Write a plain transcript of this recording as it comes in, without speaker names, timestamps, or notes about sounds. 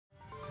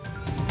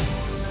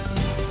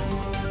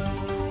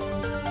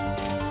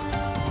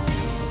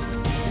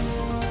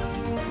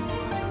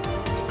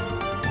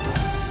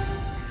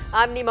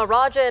I'm Nima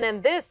Rajan,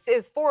 and this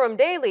is Forum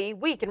Daily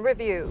Week in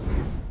Review.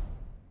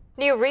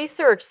 New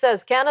research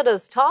says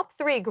Canada's top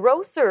 3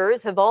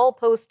 grocers have all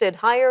posted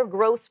higher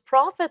gross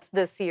profits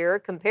this year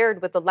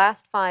compared with the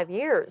last 5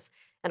 years.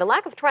 And a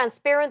lack of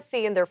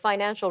transparency in their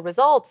financial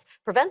results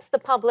prevents the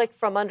public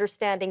from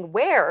understanding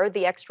where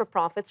the extra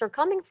profits are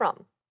coming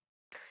from.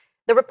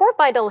 The report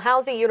by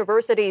Dalhousie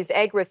University's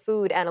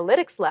Agri-Food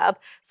Analytics Lab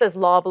says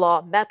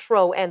Loblaw,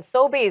 Metro, and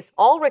Sobeys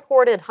all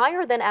recorded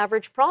higher than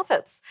average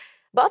profits.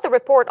 But the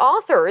report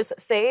authors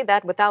say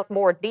that without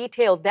more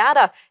detailed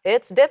data,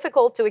 it's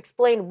difficult to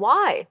explain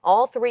why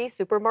all 3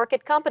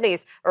 supermarket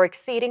companies are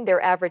exceeding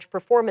their average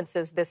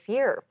performances this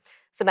year.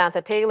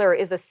 Samantha Taylor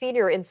is a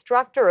senior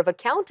instructor of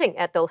accounting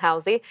at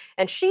Dalhousie,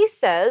 and she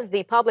says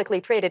the publicly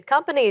traded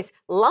companies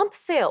lump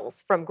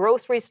sales from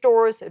grocery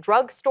stores,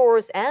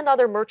 drugstores, and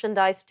other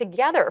merchandise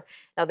together.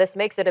 Now, this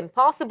makes it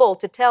impossible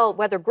to tell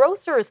whether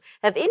grocers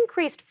have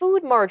increased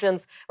food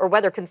margins or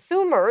whether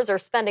consumers are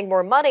spending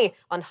more money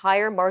on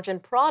higher margin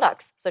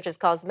products, such as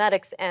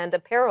cosmetics and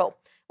apparel.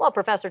 Well,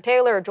 Professor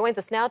Taylor joins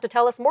us now to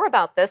tell us more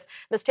about this.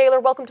 Ms. Taylor,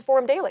 welcome to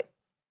Forum Daily.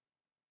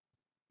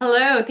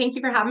 Hello, thank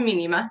you for having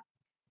me, Nima.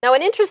 Now,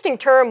 an interesting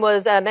term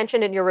was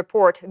mentioned in your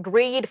report,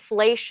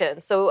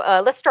 greedflation. So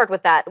let's start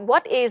with that.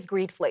 What is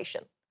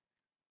greedflation?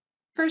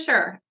 For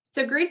sure.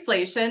 So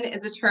greedflation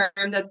is a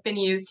term that's been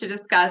used to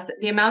discuss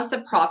the amounts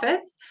of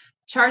profits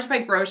charged by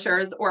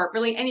grocers or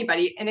really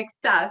anybody in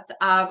excess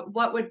of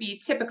what would be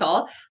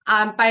typical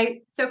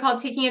by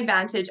so-called taking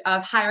advantage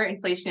of higher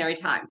inflationary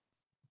times.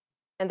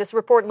 And this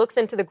report looks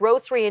into the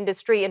grocery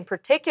industry in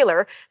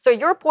particular. So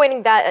you're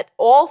pointing that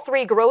all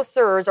 3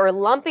 grocers are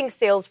lumping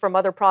sales from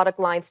other product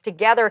lines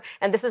together,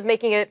 and this is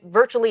making it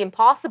virtually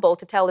impossible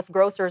to tell if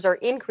grocers are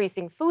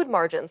increasing food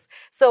margins.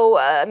 So,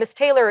 Ms.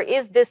 Taylor,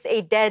 is this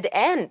a dead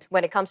end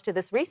when it comes to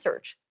this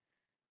research?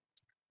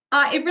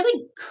 It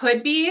really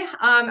could be,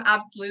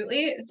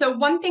 absolutely. So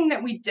one thing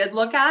that we did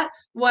look at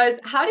was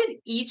how did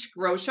each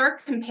grocer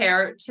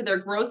compare to their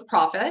gross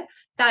profit,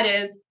 that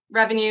is,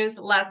 revenues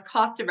less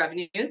cost of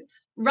revenues,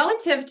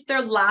 relative to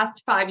their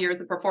last 5 years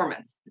of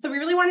performance. So we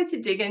really wanted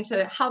to dig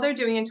into how they're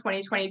doing in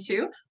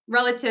 2022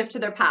 relative to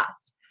their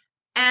past.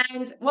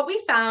 And what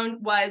we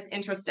found was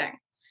interesting.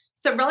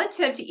 So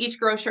relative to each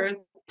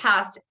grocer's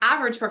past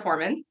average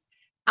performance,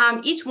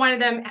 each one of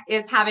them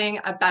is having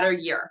a better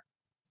year.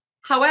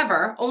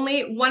 However,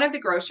 only one of the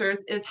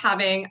grocers is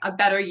having a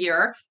better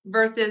year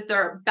versus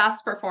their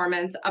best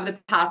performance of the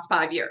past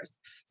 5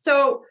 years.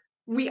 So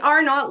we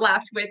are not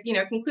left with,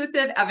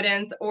 conclusive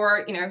evidence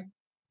or,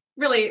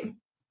 really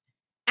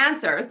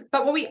answers,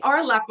 but what we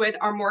are left with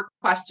are more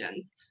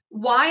questions.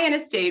 Why in a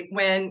state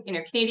when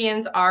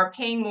Canadians are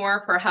paying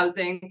more for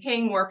housing,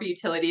 paying more for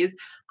utilities,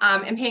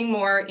 and paying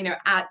more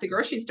at the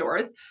grocery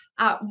stores,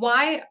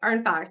 why are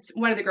in fact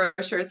one of the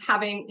grocers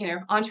having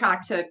on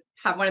track to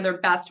have one of their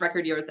best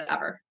record years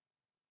ever?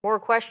 More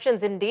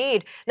questions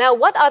indeed. Now,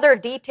 what other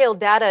detailed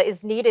data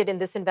is needed in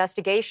this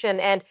investigation,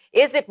 and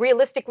is it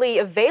realistically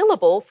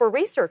available for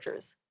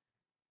researchers?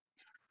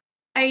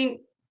 I mean,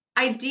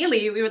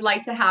 ideally, we would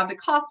like to have the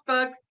cost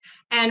books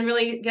and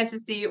really get to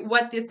see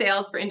what the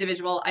sales for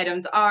individual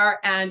items are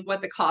and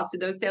what the cost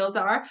of those sales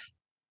are.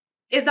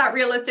 Is that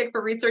realistic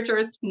for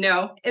researchers?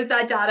 No. Is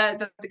that data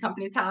that the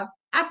companies have?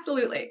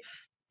 Absolutely.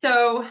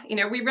 So,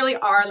 we really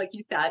are, like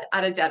you said,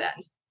 at a dead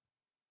end.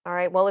 All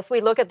right. Well, if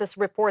we look at this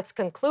report's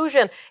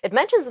conclusion, it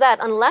mentions that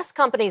unless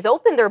companies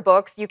open their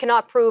books, you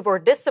cannot prove or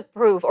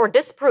disprove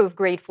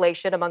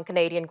greedflation among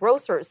Canadian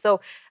grocers.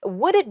 So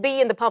would it be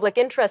in the public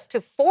interest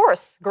to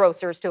force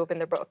grocers to open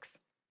their books?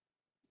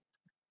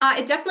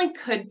 It definitely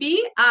could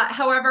be.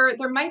 However,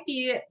 there might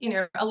be,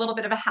 a little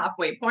bit of a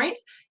halfway point.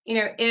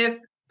 If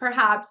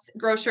perhaps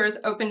grocers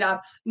opened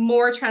up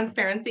more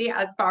transparency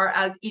as far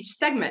as each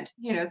segment,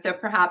 so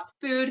perhaps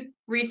food,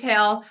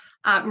 retail,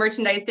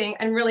 merchandising,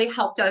 and really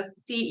helped us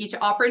see each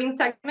operating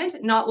segment,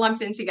 not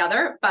lumped in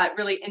together, but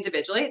really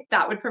individually,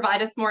 that would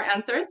provide us more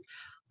answers.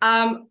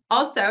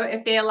 Also,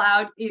 if they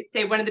allowed,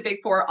 say, one of the big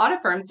 4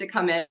 audit firms to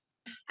come in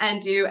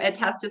and do a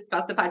test of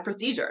specified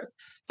procedures.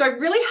 So I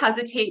really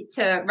hesitate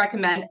to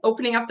recommend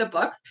opening up the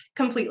books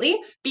completely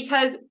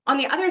because on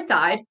the other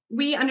side,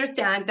 we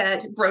understand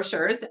that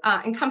grocers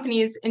and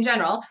companies in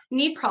general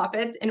need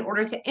profits in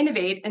order to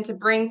innovate and to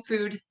bring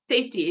food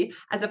safety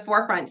as a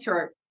forefront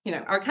to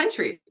our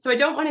country. So I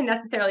don't want to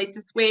necessarily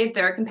dissuade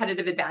their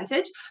competitive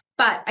advantage,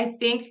 but I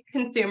think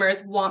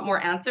consumers want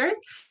more answers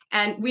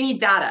and we need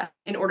data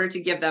in order to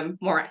give them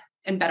more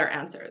and better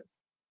answers.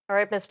 All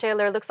right, Ms.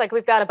 Taylor, looks like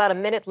we've got about a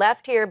minute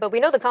left here, but we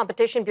know the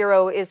Competition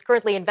Bureau is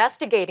currently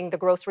investigating the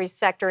grocery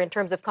sector in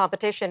terms of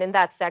competition in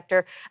that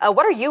sector.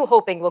 What are you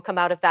hoping will come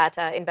out of that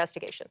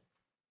investigation?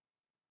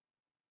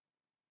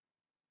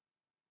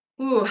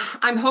 Ooh,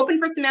 I'm hoping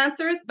for some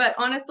answers, but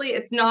honestly,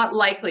 it's not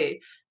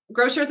likely.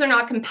 Grocers are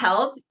not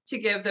compelled to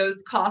give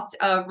those cost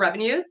of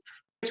revenues,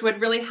 which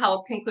would really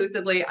help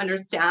conclusively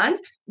understand,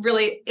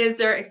 really, is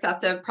there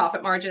excessive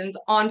profit margins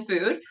on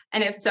food?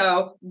 And if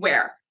so,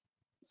 where?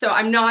 So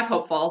I'm not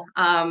hopeful,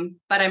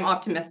 but I'm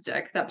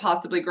optimistic that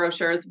possibly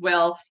grocers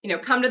will,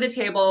 come to the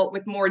table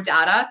with more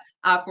data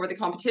for the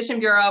Competition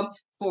Bureau,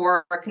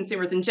 for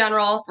consumers in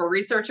general, for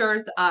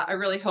researchers. I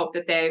really hope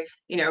that they,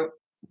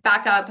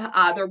 back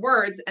up their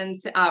words and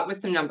with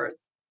some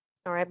numbers.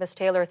 All right, Ms.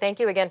 Taylor, thank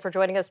you again for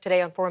joining us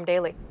today on Forum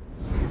Daily.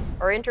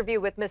 Our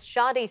interview with Ms.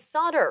 Shadi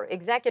Sadr,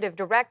 Executive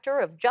Director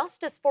of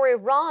Justice for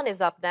Iran,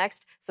 is up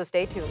next, so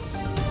stay tuned.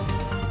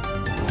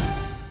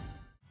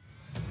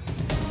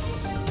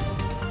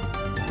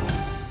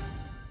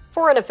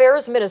 Foreign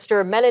Affairs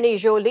Minister Melanie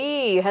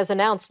Joly has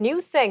announced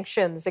new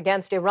sanctions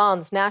against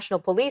Iran's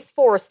National Police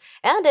Force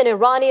and an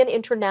Iranian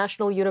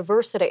international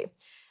university.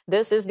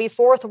 This is the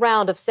fourth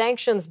round of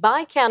sanctions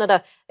by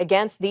Canada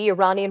against the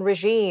Iranian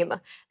regime.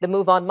 The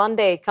move on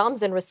Monday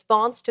comes in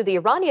response to the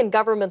Iranian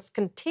government's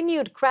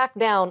continued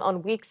crackdown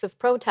on weeks of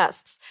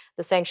protests.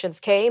 The sanctions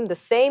came the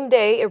same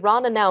day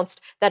Iran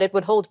announced that it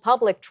would hold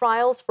public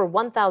trials for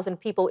 1,000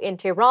 people in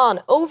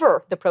Tehran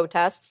over the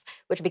protests,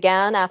 which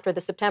began after the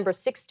September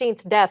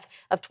 16th death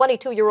of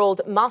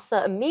 22-year-old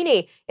Mahsa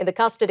Amini in the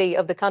custody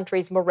of the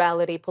country's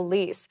morality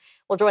police.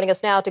 Well, joining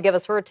us now to give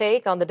us her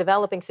take on the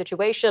developing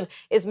situation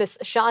is Ms.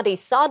 Shadi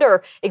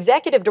Sadr,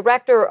 Executive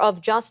Director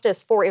of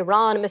Justice for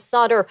Iran. Ms.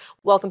 Sadr,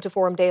 welcome to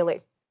Forum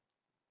Daily.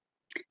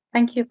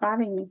 Thank you for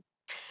having me.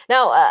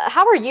 Now,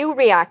 how are you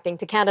reacting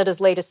to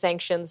Canada's latest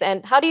sanctions,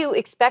 and how do you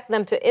expect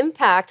them to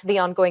impact the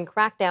ongoing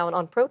crackdown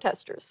on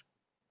protesters?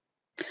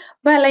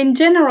 Well, in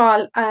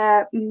general,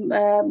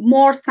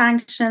 more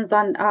sanctions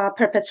on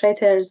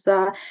perpetrators,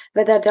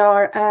 whether they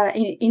are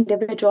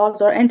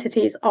individuals or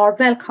entities, are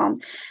welcome.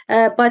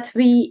 But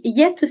we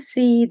yet to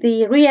see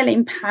the real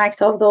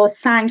impact of those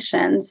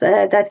sanctions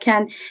that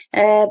can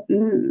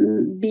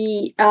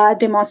be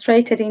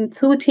demonstrated in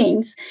two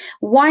things.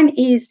 One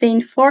is the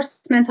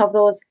enforcement of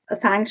those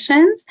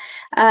sanctions.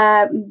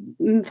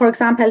 For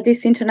example,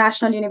 this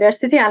international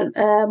university,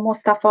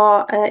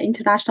 Al-Mustafa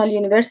International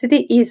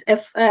University,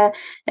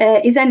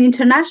 is an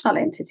international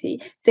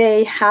entity.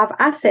 They have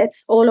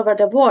assets all over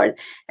the world.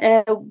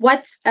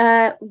 What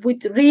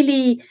would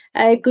really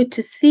good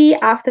to see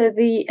after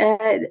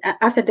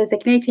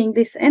designating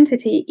this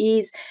entity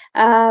is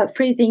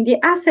freezing the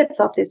assets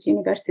of this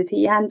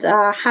university and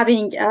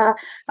having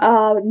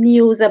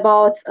news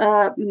about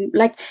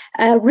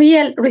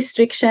real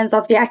restrictions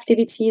of the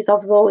activities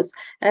of those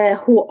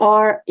who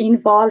are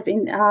involved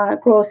in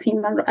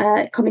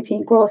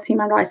committing gross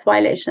human rights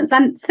violations.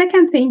 And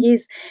second thing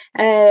is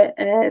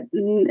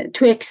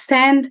to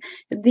extend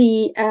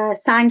the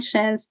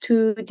sanctions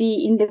to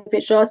the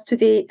individuals, to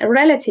the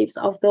relatives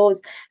of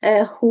those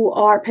who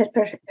are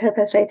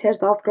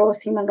perpetrators of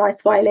gross human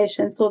rights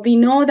violations. So we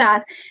know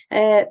that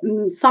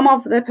some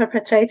of the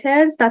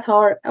perpetrators that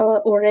are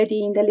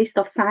already in the list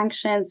of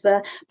sanctions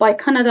by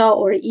Canada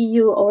or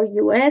EU or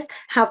US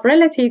have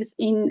relatives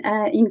in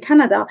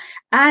Canada,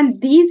 and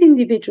these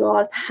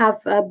individuals have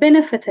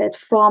benefited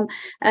from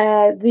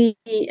the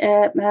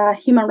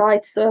human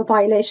rights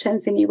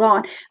violations in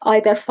Iran,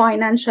 either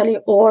financially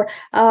or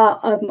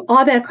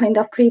other kind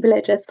of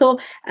privileges. So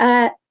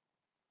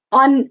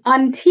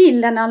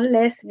until and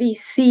unless we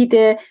see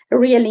the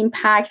real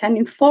impact and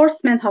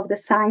enforcement of the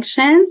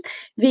sanctions,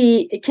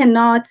 we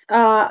cannot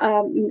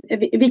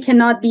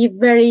be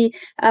very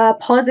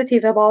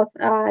positive about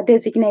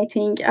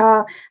designating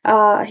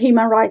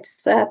human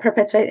rights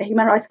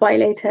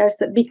violators,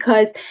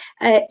 because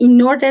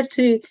in order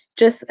to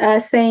just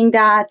saying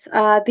that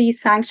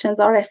these sanctions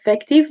are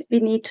effective, we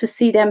need to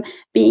see them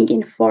being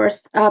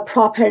enforced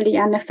properly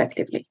and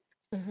effectively.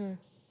 Mm-hmm.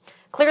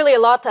 Clearly, a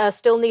lot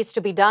still needs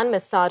to be done,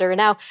 Ms. Sadr.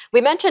 Now, we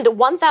mentioned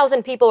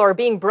 1,000 people are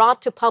being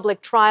brought to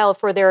public trial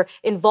for their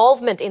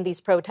involvement in these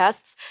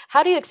protests.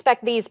 How do you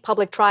expect these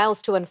public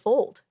trials to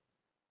unfold?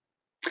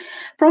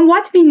 From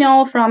what we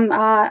know from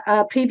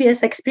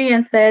previous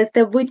experiences,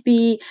 there would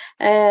be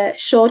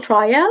show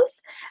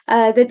trials.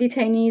 The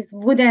detainees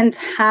wouldn't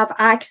have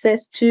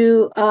access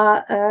to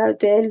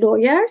the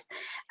lawyers.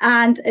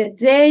 And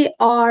they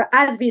are,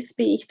 as we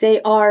speak,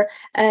 they are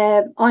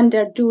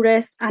under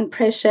duress and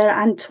pressure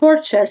and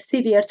torture,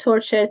 severe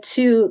torture,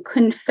 to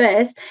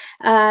confess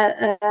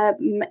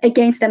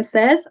against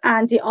themselves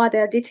and the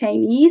other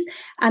detainees,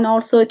 and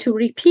also to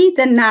repeat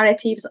the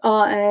narratives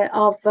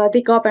of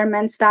the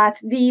governments that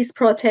these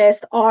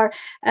protests are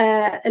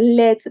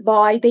led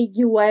by the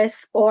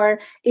US or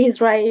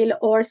Israel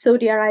or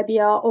Saudi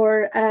Arabia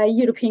or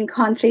European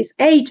countries'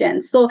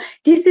 agents. So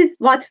this is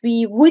what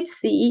we would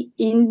see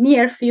in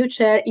near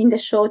future in the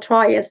show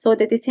trials. So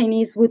the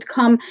detainees would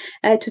come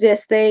to the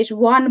stage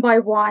one by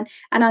one,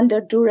 and under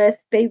duress,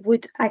 they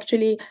would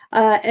actually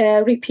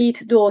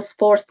repeat those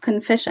forced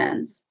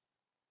confessions.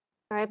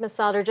 All right, Ms.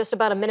 Sadr, just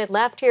about a minute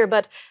left here,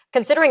 but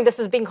considering this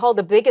is being called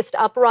the biggest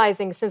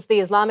uprising since the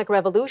Islamic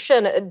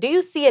Revolution, do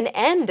you see an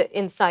end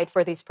in sight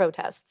for these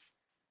protests?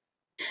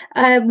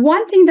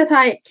 One thing that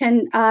I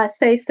can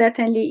say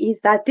certainly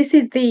is that this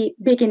is the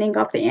beginning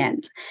of the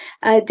end.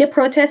 The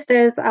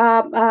protesters,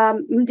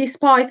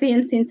 despite the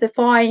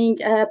intensifying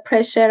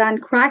pressure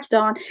and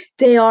crackdown,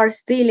 they are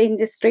still in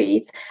the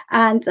streets,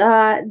 and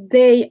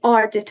they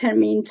are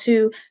determined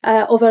to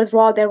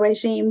overthrow the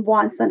regime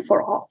once and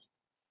for all.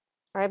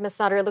 All right, Ms.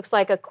 Nader, it looks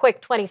like a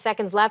quick 20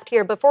 seconds left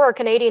here. But for our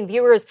Canadian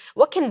viewers,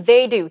 what can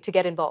they do to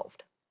get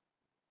involved?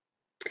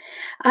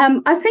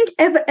 I think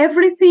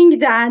everything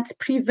that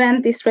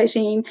prevent this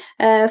regime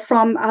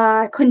from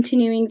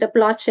continuing the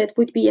bloodshed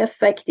would be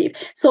effective.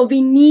 So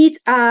we need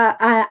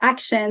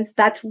actions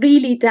that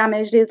really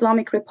damage the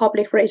Islamic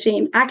Republic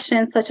regime,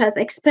 actions such as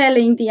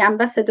expelling the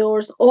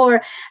ambassadors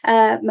or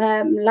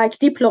like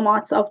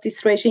diplomats of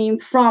this regime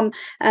from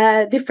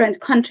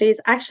different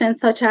countries, actions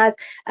such as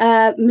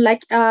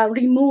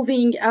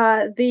removing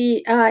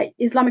the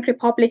Islamic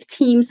Republic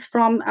teams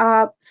from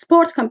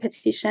sport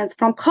competitions,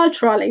 from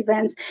cultural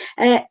events,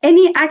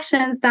 any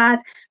actions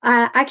that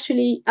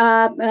actually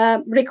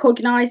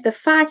recognize the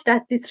fact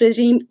that this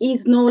regime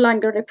is no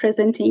longer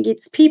representing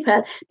its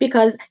people,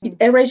 because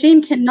a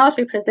regime cannot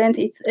represent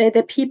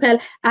the people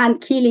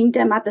and killing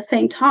them at the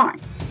same time.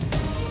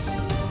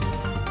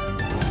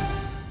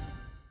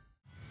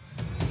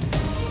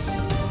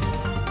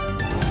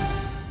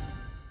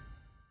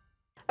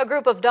 A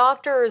group of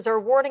doctors are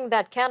warning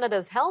that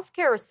Canada's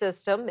healthcare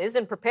system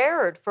isn't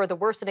prepared for the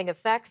worsening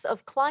effects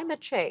of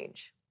climate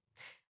change.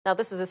 Now,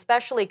 this is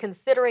especially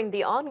considering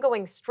the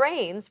ongoing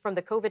strains from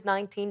the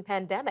COVID-19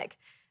 pandemic.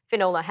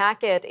 Finola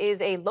Hackett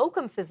is a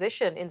locum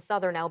physician in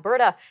southern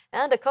Alberta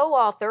and a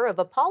co-author of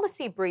a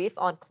policy brief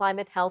on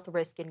climate health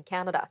risk in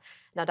Canada.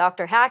 Now,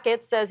 Dr.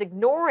 Hackett says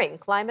ignoring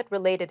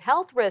climate-related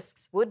health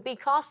risks would be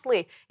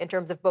costly in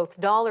terms of both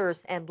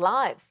dollars and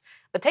lives.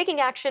 But taking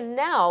action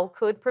now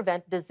could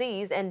prevent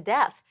disease and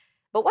death.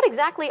 But what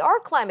exactly are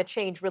climate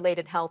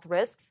change-related health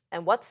risks,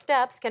 and what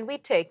steps can we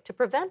take to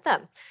prevent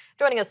them?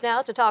 Joining us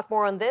now to talk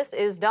more on this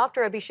is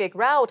Dr. Abhishek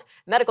Raut,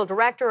 Medical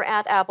Director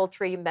at Apple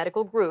Tree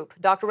Medical Group.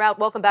 Dr. Raut,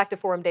 welcome back to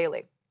Forum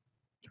Daily.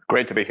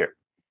 Great to be here.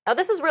 Now,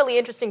 this is really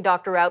interesting,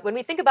 Dr. Raut. When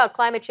we think about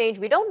climate change,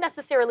 we don't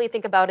necessarily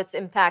think about its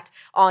impact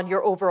on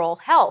your overall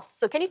health.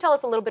 So can you tell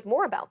us a little bit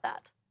more about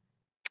that?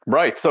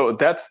 Right. So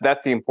that's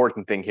the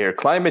important thing here.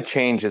 Climate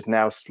change is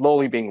now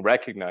slowly being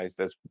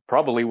recognized as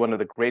probably one of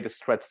the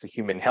greatest threats to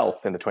human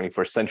health in the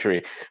 21st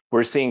century.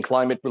 We're seeing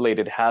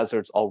climate-related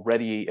hazards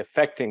already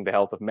affecting the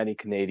health of many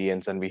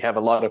Canadians, and we have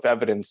a lot of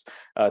evidence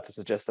to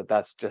suggest that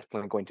that's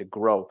definitely going to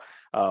grow.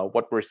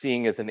 What we're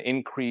seeing is an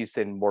increase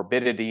in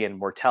morbidity and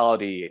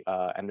mortality,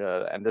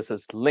 and this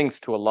is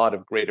linked to a lot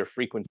of greater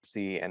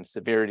frequency and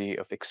severity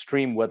of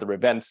extreme weather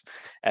events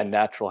and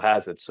natural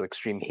hazards. So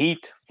extreme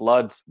heat,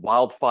 floods,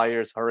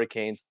 wildfires,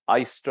 hurricanes,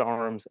 ice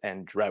storms,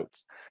 and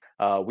droughts.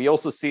 We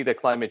also see that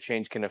climate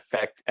change can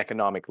affect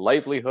economic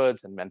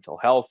livelihoods and mental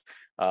health.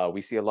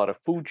 We see a lot of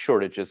food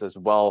shortages as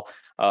well,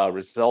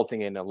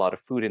 resulting in a lot of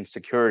food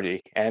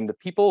insecurity. And the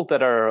people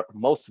that are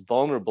most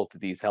vulnerable to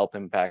these health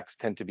impacts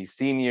tend to be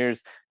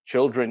seniors,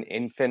 children,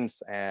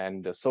 infants,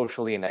 and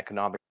socially and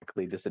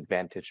economically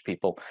disadvantaged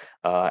people.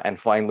 And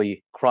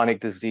finally, chronic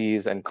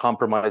disease and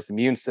compromised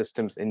immune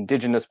systems,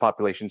 indigenous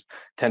populations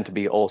tend to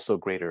be also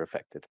greater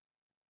affected.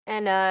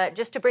 And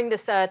just to bring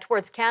this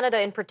towards Canada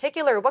in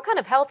particular, what kind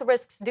of health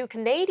risks do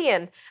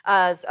Canadians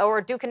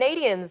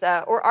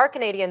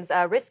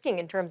risking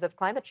in terms of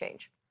climate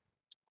change?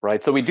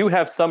 Right. So we do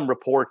have some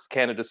reports,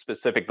 Canada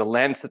specific. The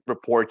Lancet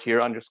report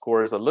here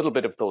underscores a little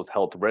bit of those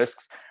health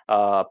risks,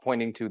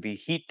 pointing to the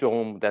heat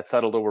dome that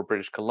settled over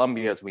British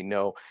Columbia, as we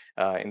know,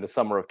 in the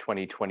summer of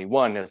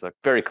 2021, as a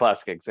very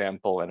classic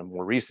example and a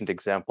more recent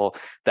example.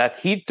 That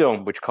heat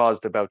dome, which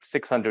caused about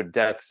 600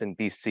 deaths in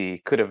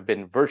BC, could have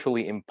been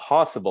virtually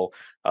impossible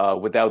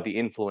without the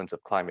influence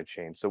of climate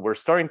change. So we're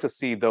starting to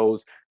see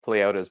those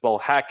play out as well.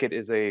 Hackett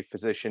is a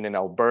physician in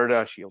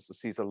Alberta. She also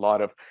sees a lot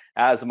of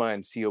asthma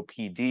and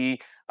COPD,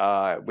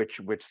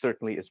 which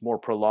certainly is more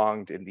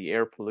prolonged in the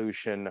air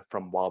pollution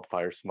from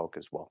wildfire smoke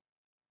as well.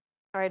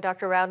 All right,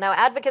 Dr. Raut. Now,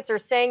 advocates are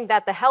saying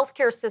that the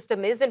healthcare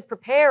system isn't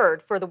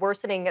prepared for the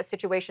worsening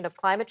situation of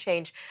climate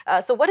change.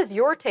 So what is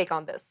your take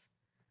on this?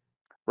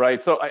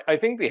 Right. So I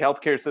think the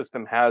healthcare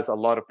system has a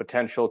lot of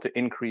potential to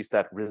increase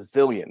that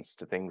resilience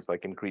to things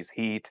like increased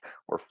heat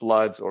or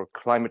floods or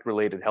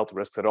climate-related health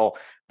risks at all.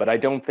 But I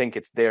don't think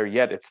it's there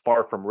yet. It's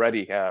far from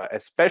ready,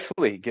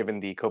 especially given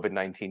the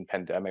COVID-19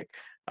 pandemic.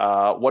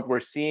 What we're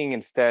seeing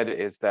instead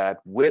is that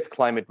with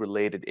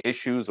climate-related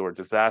issues or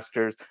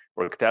disasters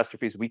or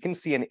catastrophes, we can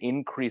see an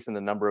increase in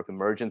the number of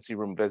emergency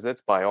room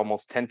visits by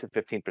almost 10 to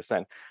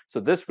 15%. So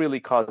this really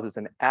causes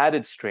an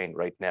added strain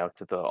right now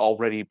to the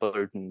already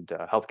burdened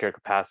healthcare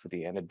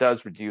capacity, and it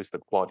does reduce the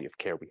quality of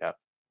care we have.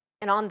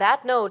 And on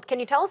that note, can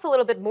you tell us a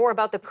little bit more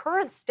about the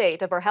current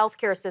state of our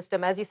healthcare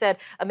system, as you said,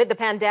 amid the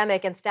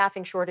pandemic and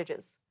staffing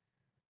shortages?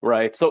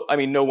 Right. So, I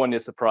mean, no one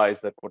is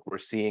surprised that what we're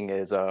seeing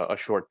is a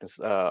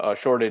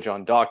shortage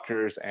on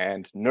doctors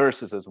and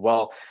nurses as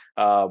well.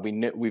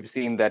 We've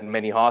seen that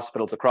many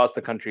hospitals across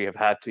the country have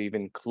had to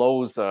even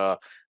close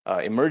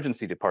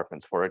emergency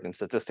departments for it. And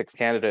Statistics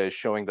Canada is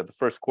showing that the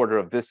first quarter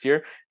of this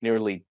year,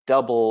 nearly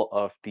double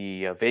of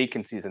the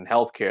vacancies in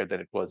healthcare that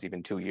it was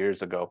even 2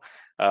 years ago.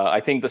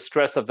 I think the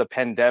stress of the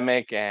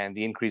pandemic and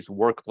the increased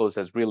workloads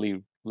has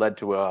really led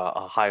to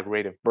a high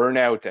rate of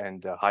burnout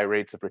and high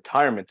rates of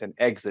retirement and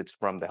exits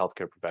from the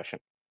healthcare profession.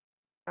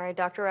 All right,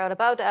 Dr. Out,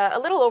 about a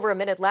little over a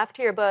minute left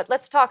here, but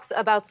let's talk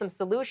about some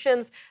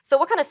solutions. So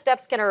what kind of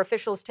steps can our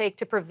officials take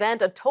to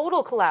prevent a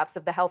total collapse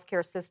of the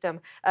healthcare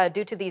system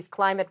due to these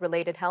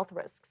climate-related health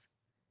risks?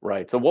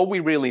 Right. So what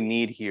we really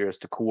need here is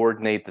to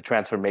coordinate the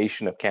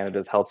transformation of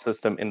Canada's health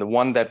system in the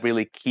one that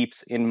really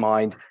keeps in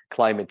mind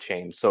climate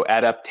change. So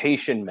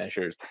adaptation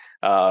measures,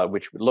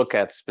 which look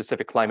at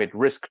specific climate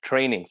risk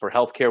training for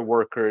healthcare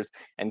workers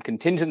and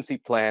contingency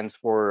plans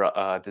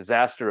for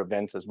disaster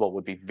events as well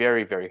would be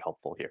very, very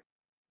helpful here.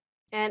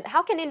 And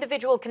how can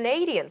individual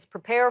Canadians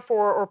prepare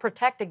for or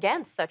protect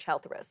against such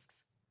health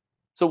risks?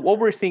 So what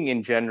we're seeing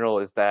in general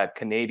is that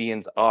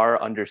Canadians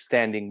are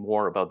understanding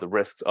more about the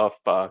risks of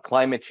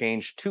climate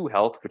change to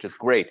health, which is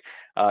great.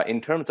 In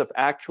terms of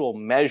actual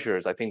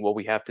measures, I think what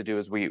we have to do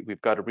is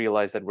we've got to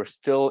realize that we're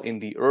still in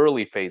the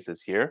early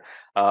phases here.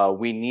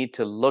 We need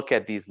to look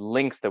at these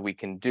links that we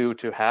can do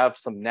to have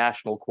some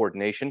national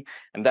coordination,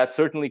 and that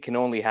certainly can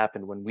only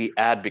happen when we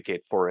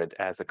advocate for it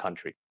as a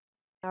country.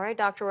 All right,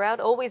 Dr. Rout,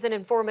 always an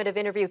informative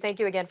interview. Thank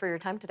you again for your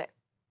time today.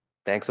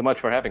 Thanks so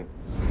much for having me.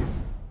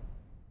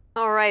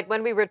 All right,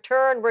 when we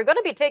return, we're going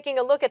to be taking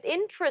a look at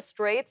interest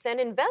rates and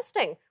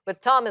investing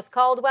with Thomas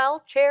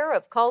Caldwell, chair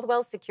of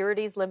Caldwell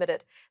Securities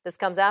Limited. This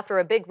comes after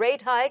a big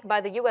rate hike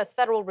by the U.S.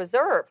 Federal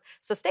Reserve.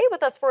 So stay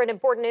with us for an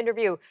important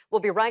interview. We'll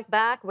be right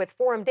back with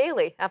Forum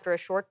Daily after a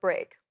short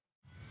break.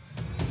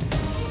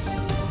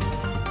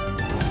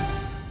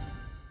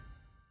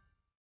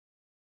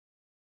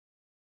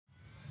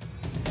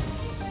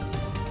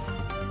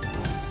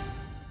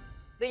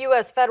 The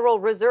U.S. Federal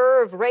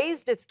Reserve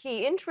raised its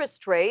key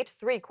interest rate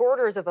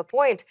 0.75 of a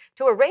point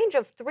to a range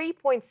of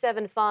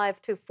 3.75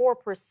 to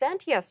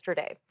 4%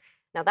 yesterday.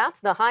 Now, that's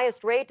the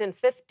highest rate in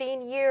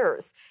 15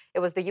 years. It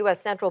was the U.S.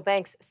 Central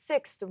Bank's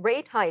sixth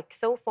rate hike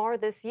so far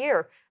this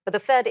year. But the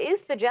Fed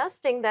is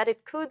suggesting that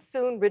it could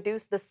soon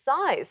reduce the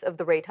size of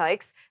the rate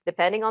hikes,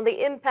 depending on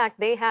the impact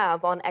they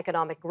have on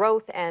economic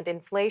growth and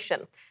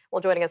inflation.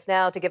 Well, joining us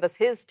now to give us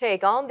his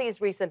take on these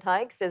recent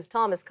hikes is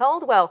Thomas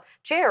Caldwell,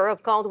 chair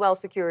of Caldwell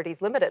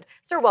Securities Limited.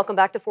 Sir, welcome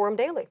back to Forum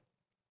Daily.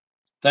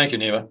 Thank you,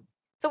 Neva.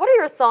 So what are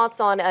your thoughts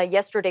on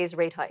yesterday's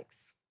rate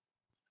hikes?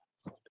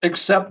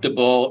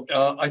 Acceptable.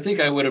 I think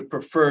I would have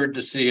preferred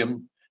to see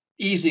him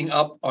easing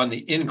up on the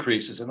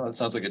increases. I know it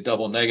sounds like a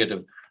double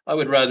negative. I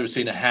would rather have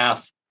seen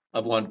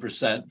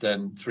 0.5%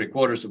 than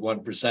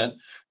 0.75%.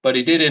 But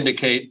he did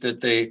indicate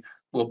that they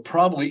will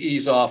probably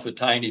ease off a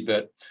tiny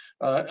bit.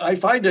 I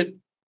find it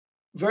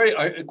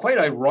quite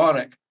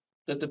ironic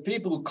that the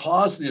people who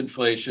caused the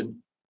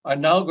inflation are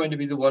now going to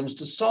be the ones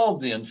to solve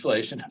the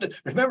inflation.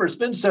 Remember, it's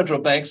been central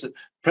banks that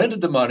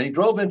printed the money,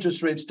 drove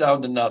interest rates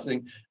down to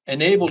nothing,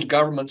 enabled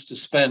governments to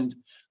spend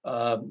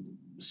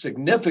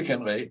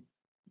significantly,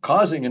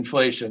 causing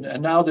inflation.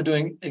 And now they're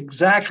doing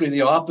exactly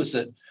the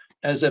opposite,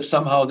 as if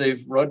somehow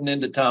they've run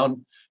into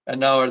town and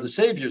now are the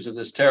saviors of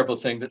this terrible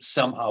thing that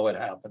somehow it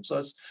happened. So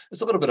it's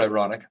a little bit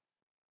ironic.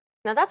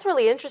 Now, that's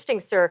really interesting,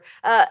 sir.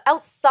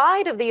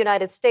 Outside of the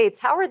United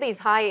States, how are these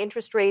high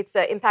interest rates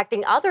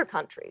impacting other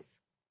countries?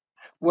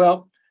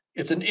 Well,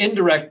 it's an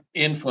indirect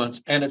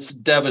influence and it's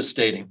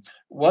devastating.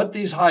 What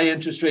these high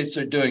interest rates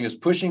are doing is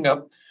pushing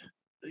up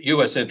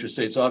US interest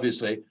rates,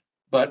 obviously,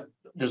 but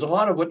there's a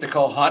lot of what they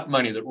call hot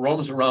money that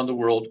roams around the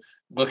world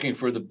looking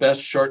for the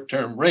best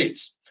short-term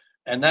rates.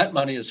 And that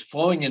money is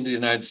flowing into the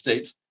United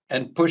States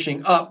and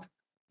pushing up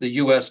the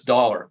US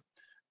dollar.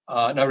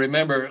 Now,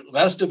 remember,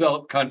 less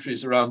developed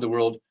countries around the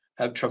world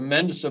have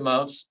tremendous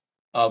amounts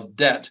of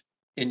debt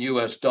in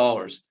US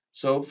dollars.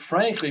 So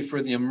frankly,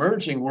 for the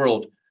emerging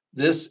world,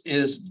 this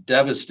is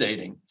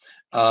devastating.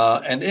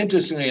 And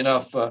interestingly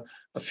enough, a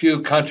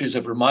few countries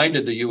have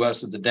reminded the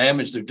US of the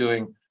damage they're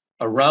doing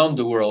around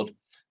the world.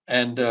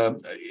 And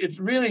it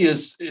really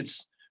is,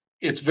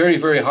 it's very,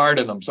 very hard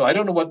on them. So I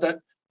don't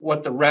know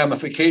what the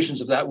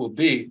ramifications of that will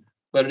be,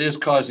 but it is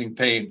causing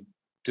pain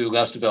to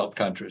less developed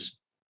countries.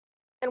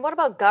 And what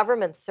about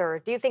governments, sir?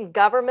 Do you think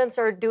governments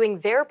are doing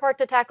their part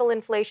to tackle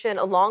inflation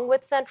along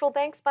with central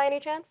banks by any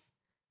chance?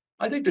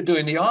 I think they're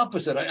doing the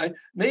opposite.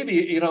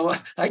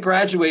 I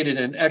graduated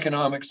in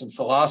economics and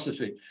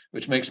philosophy,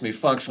 which makes me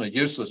functionally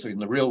useless in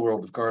the real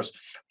world, of course.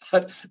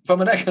 But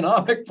from an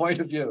economic point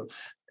of view,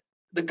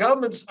 the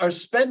governments are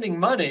spending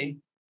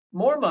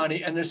more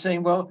money, and they're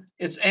saying, well,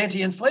 it's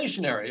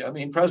anti-inflationary. I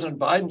mean, President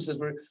Biden says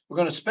we're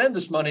going to spend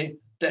this money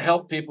to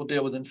help people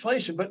deal with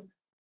inflation, but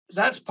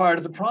that's part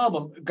of the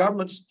problem.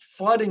 Governments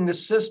flooding the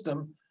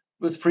system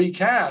with free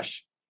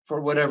cash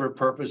for whatever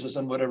purposes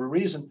and whatever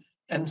reason,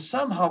 and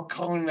somehow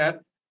calling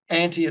that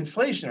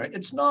anti-inflationary.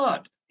 It's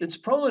not. It's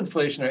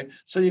pro-inflationary.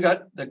 So you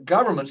got the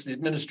governments, the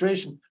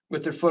administration,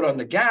 with their foot on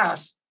the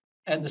gas,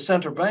 and the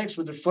central banks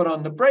with their foot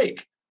on the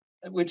brake,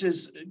 which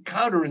is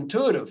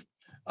counterintuitive.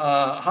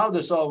 How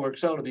this all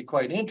works out will be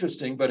quite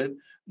interesting, but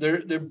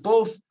they're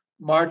both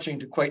marching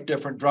to quite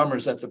different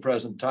drummers at the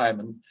present time,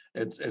 and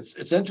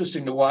it's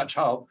interesting to watch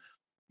how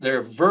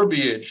their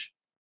verbiage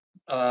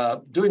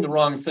doing the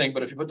wrong thing,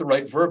 but if you put the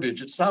right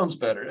verbiage, it sounds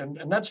better,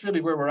 and that's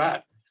really where we're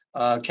at.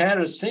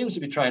 Canada seems to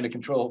be trying to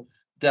control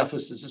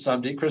deficits to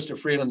some degree. Chrystia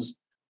Freeland's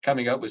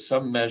coming up with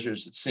some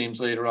measures, it seems,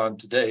 later on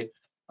today.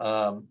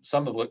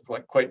 Some of look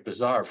quite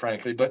bizarre,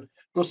 frankly, but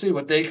we'll see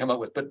what they come up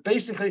with. But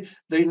basically,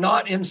 they're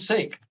not in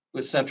sync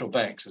with central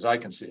banks, as I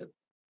can see it.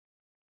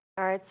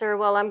 All right, sir.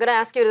 Well, I'm going to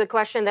ask you the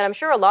question that I'm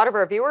sure a lot of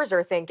our viewers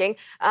are thinking.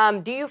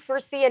 Do you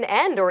foresee an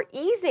end or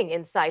easing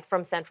in sight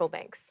from central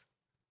banks?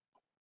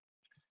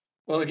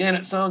 Well, again,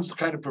 it sounds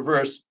kind of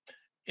perverse.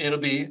 It'll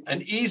be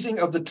an easing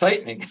of the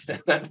tightening,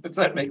 if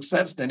that makes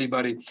sense to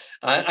anybody.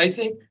 I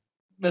think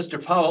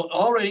Mr. Powell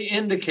already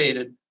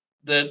indicated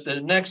that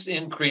the next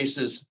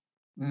increases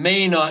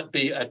may not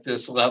be at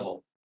this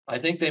level. I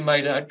think they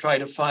might try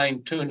to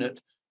fine tune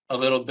it a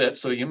little bit.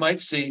 So you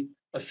might see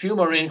a few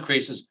more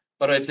increases,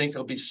 but I think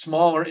they'll be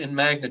smaller in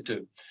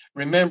magnitude.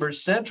 Remember,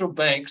 central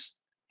banks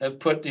have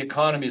put the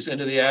economies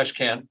into the ash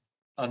can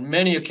on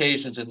many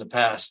occasions in the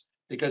past,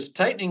 because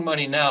tightening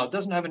money now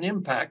doesn't have an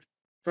impact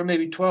for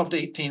maybe 12 to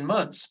 18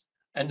 months.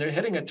 And they're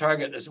hitting a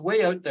target that's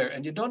way out there,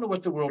 and you don't know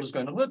what the world is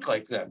going to look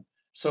like then.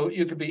 So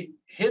you could be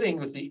hitting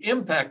with the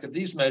impact of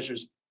these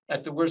measures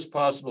at the worst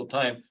possible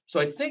time. So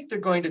I think they're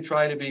going to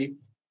try to be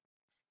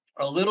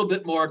a little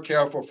bit more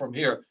careful from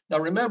here. Now,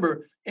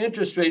 remember,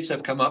 interest rates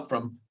have come up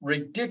from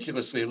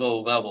ridiculously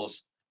low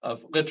levels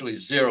of literally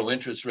zero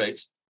interest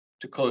rates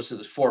to close to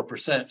the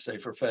 4%, say,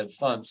 for Fed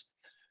funds.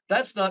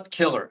 That's not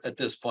killer at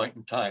this point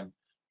in time,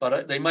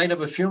 but they might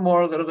have a few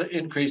more little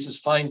increases,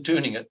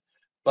 fine-tuning it.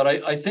 But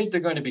I think they're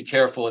going to be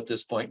careful at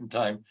this point in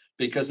time,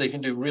 because they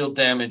can do real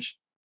damage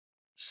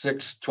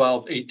 6,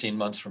 12, 18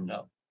 months from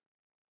now.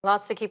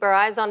 Lots to keep our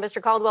eyes on.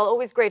 Mr. Caldwell,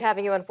 always great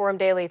having you on Forum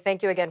Daily.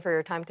 Thank you again for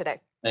your time today.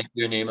 Thank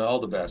you, Nima. All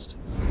the best.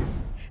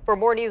 For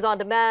more news on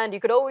demand, you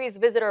could always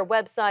visit our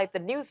website,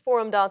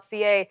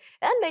 thenewsforum.ca,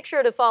 and make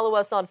sure to follow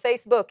us on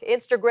Facebook,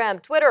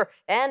 Instagram, Twitter,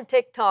 and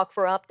TikTok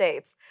for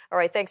updates. All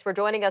right, thanks for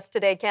joining us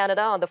today,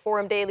 Canada, on the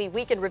Forum Daily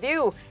Week in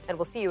Review, and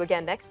we'll see you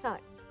again next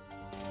time.